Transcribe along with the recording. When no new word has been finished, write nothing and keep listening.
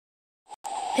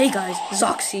Hey guys,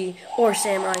 Zoxy or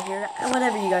Samurai here, and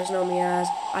whatever you guys know me as,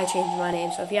 I changed my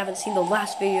name. So if you haven't seen the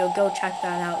last video, go check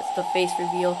that out. It's the face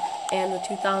reveal and the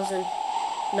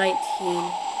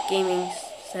 2019 gaming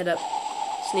setup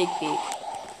sneak peek.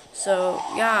 So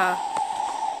yeah,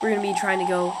 we're gonna be trying to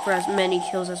go for as many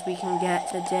kills as we can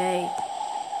get today.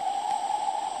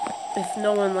 If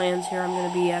no one lands here, I'm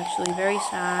gonna be actually very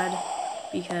sad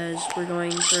because we're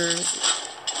going for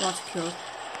lots of kills.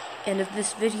 And if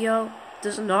this video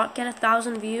does not get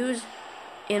 1,000 views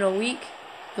in a week,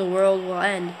 the world will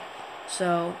end.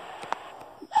 So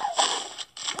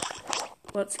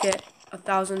let's get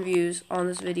 1,000 views on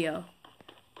this video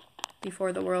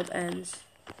before the world ends.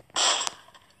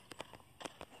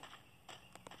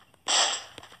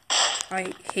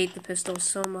 I hate the pistol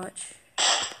so much.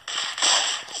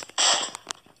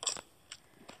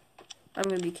 I'm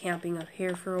gonna be camping up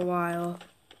here for a while.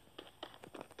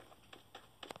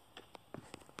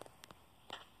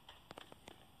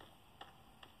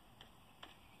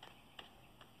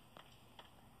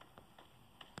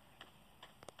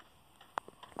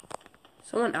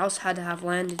 Someone else had to have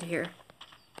landed here.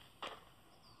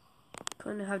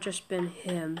 Couldn't have just been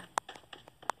him.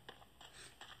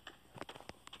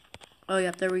 Oh,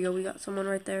 yep, there we go. We got someone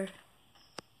right there.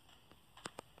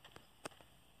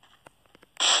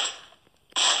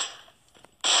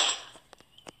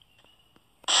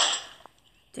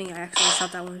 Dang, I actually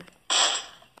shot that one.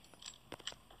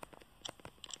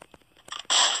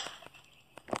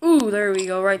 Ooh, there we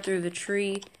go. Right through the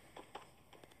tree.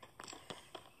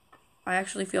 I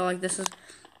actually feel like this is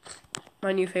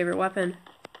my new favorite weapon.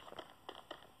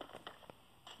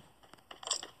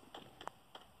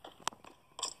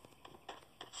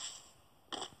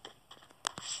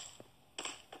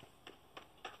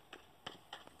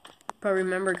 But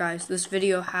remember guys, this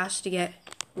video has to get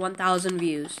 1,000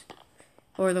 views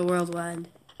or the world will end.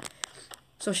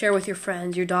 So share with your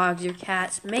friends, your dogs, your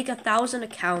cats. Make 1,000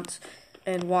 accounts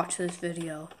and watch this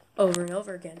video over and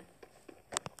over again.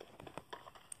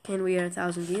 Can we get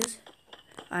 1,000 views?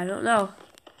 I don't know.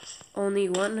 Only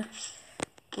 1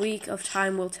 week of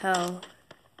time will tell.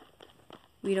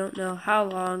 We don't know how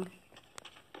long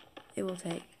it will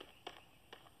take.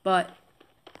 But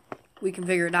we can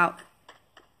figure it out.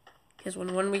 Because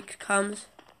when 1 week comes,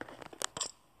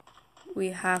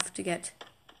 we have to get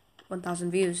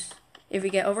 1,000 views. If we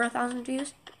get over 1,000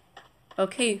 views,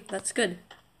 okay, that's good.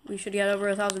 We should get over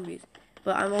 1,000 views.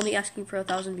 But I'm only asking for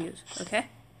 1,000 views, okay?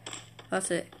 That's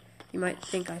it. You might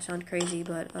think I sound crazy,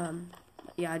 but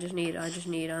yeah, I just need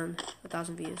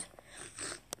 1,000 views.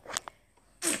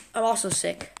 I'm also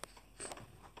sick,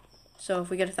 so if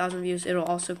we get 1,000 views, it'll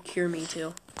also cure me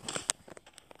too.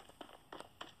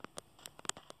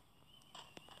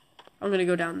 I'm gonna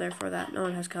go down there for that. No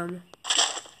one has come.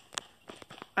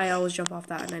 I always jump off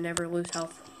that, and I never lose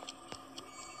health.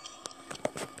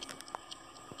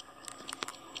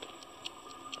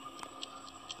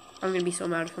 I'm gonna be so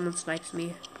mad if someone snipes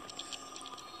me.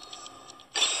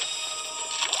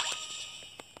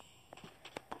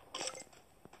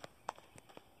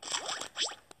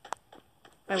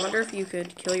 I wonder if you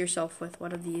could kill yourself with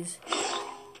one of these.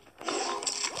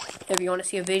 If you want to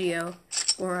see a video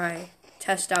where I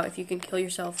test out if you can kill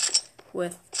yourself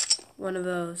with one of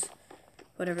those,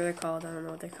 whatever they're called, I don't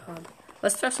know what they're called.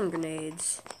 Let's throw some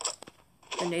grenades.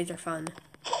 Grenades are fun.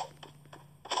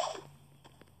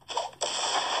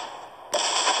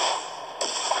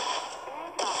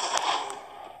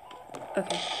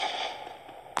 Okay.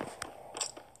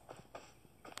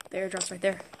 The airdrop's right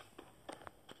there.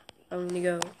 I'm gonna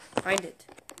go find it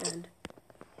and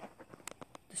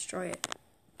destroy it.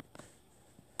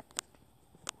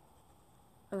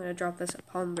 I'm gonna drop this at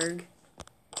Palmberg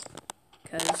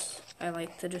because I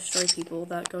like to destroy people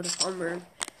that go to Palmberg.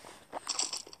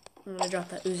 I'm gonna drop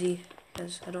that Uzi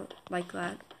because I don't like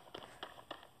that.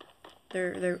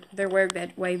 They're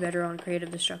way better on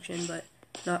creative destruction, but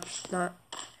not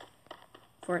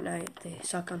Fortnite. They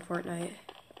suck on Fortnite.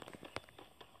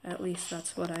 At least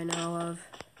that's what I know of.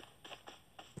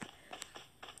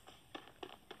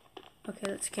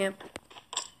 Okay, let's camp.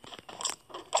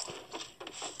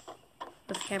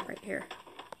 Let's camp right here.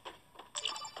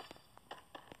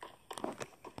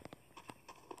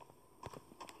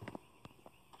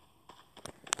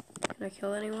 Can I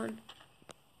kill anyone?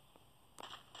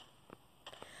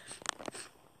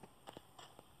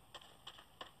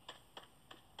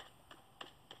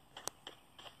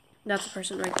 That's a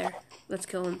person right there. Let's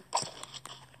kill him.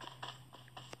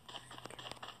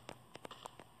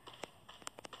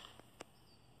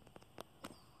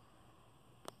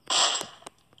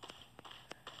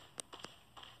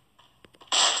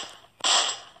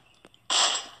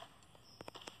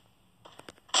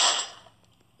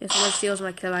 If someone steals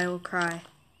my kill, I will cry.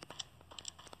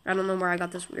 I don't know where I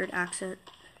got this weird accent.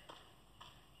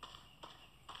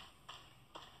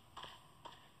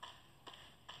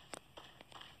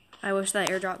 I wish that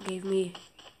airdrop gave me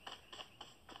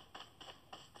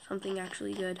something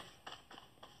actually good.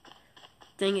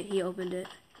 Dang it, he opened it.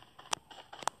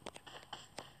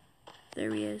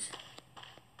 There he is.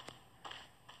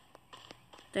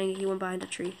 Dang it, he went behind a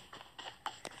tree.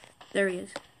 There he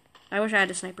is. I wish I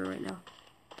had a sniper right now.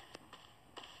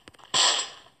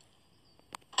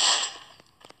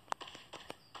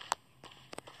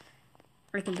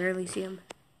 I can barely see him.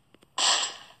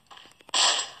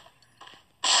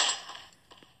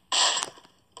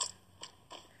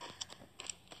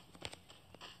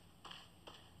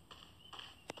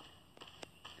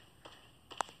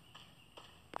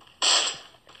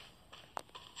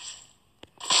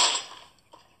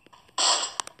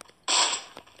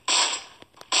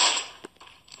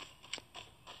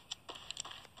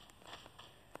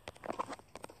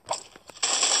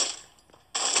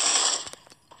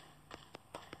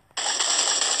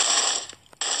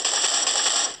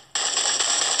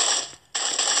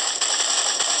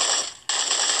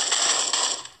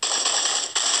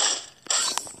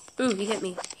 Ooh, he hit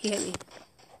me. He hit me.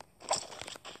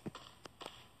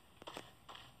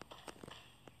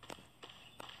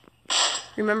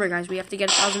 Remember, guys, we have to get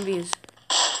 1,000 views.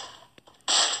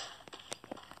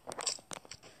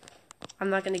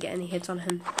 I'm not gonna get any hits on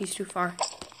him. He's too far.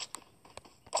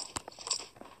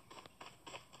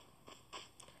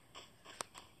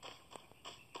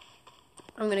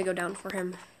 I'm gonna go down for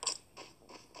him.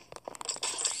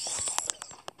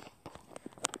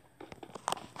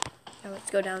 Now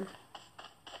let's go down.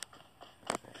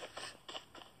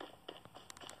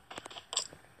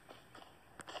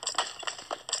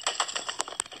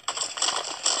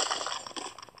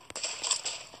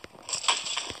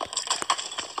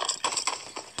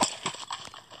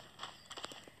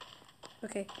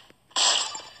 Okay.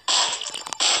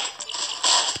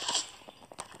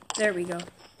 There we go.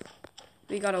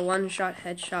 We got a one-shot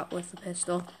headshot with the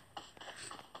pistol.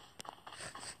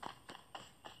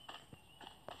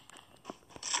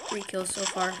 3 kills so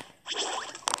far.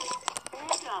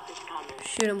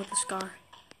 Shoot him with the scar.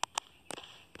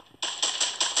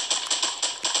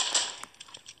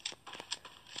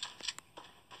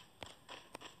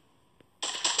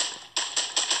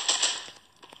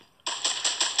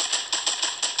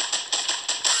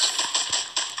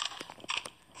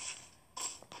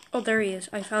 Oh, there he is.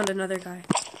 I found another guy.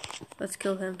 Let's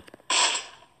kill him.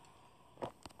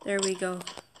 There we go.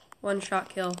 One-shot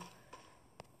kill.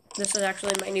 This is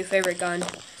actually my new favorite gun.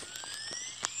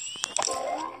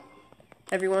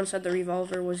 Everyone said the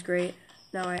revolver was great.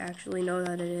 Now I actually know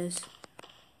that it is.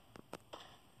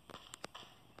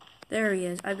 There he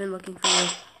is. I've been looking for you.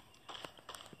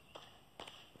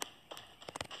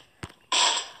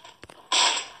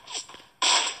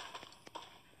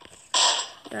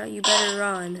 Now you better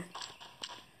run.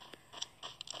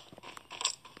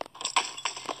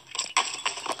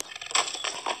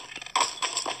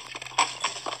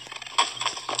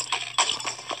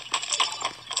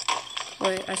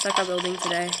 Wait, I suck at building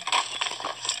today.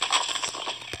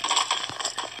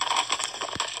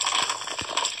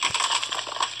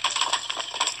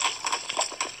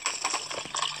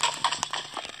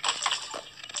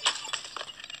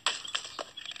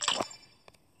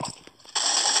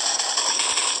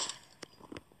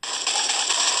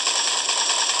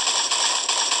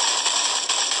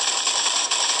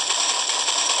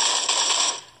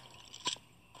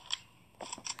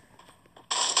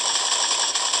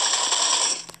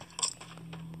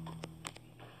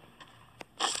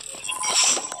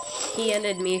 He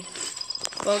ended me.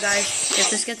 Well, guys,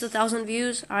 if this gets 1,000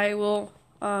 views, I will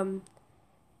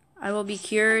be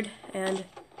cured, and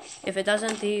if it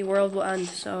doesn't, the world will end.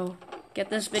 So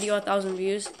get this video 1,000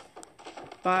 views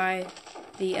by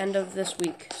the end of this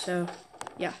week. So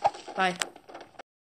yeah, bye.